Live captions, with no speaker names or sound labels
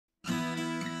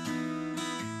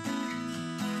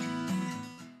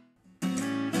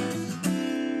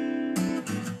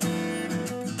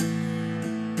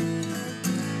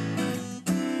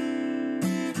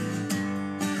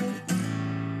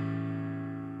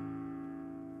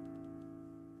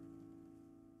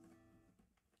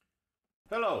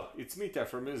Hello, it's Mitya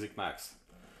from Music Max.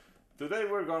 Today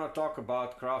we're gonna talk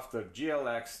about Crafter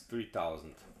GLX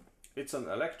 3000. It's an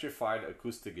electrified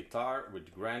acoustic guitar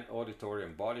with grand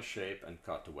Auditorium body shape and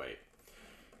cutaway.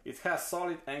 It has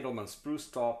solid Engelmann spruce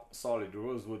top, solid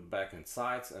rosewood back and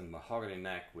sides, and mahogany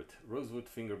neck with rosewood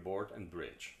fingerboard and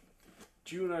bridge.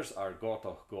 Tuners are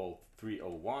Gotoh Gold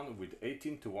 301 with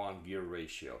 18:1 gear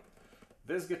ratio.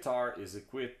 This guitar is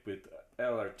equipped with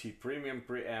LRT Premium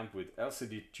PreAmp with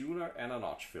LCD tuner and a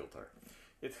notch filter.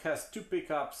 It has two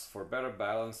pickups for better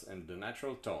balance and the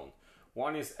natural tone.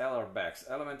 One is LR Back's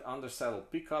Element undersaddle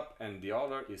pickup and the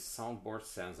other is Soundboard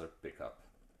sensor pickup.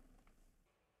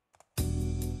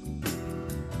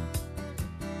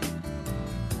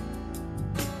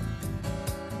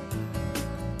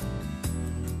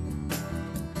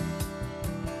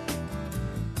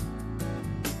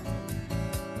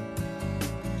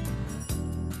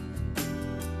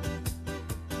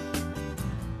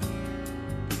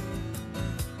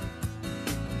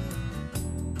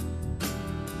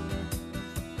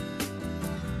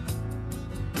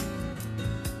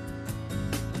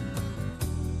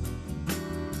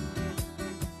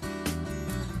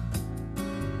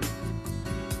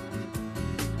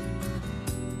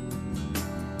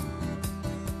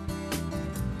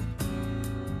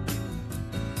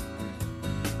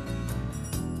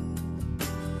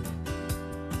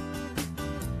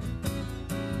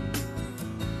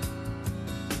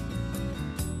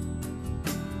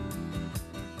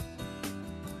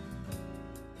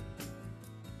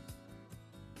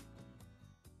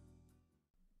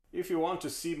 If you want to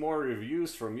see more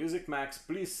reviews from Music Max,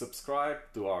 please subscribe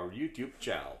to our YouTube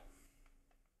channel.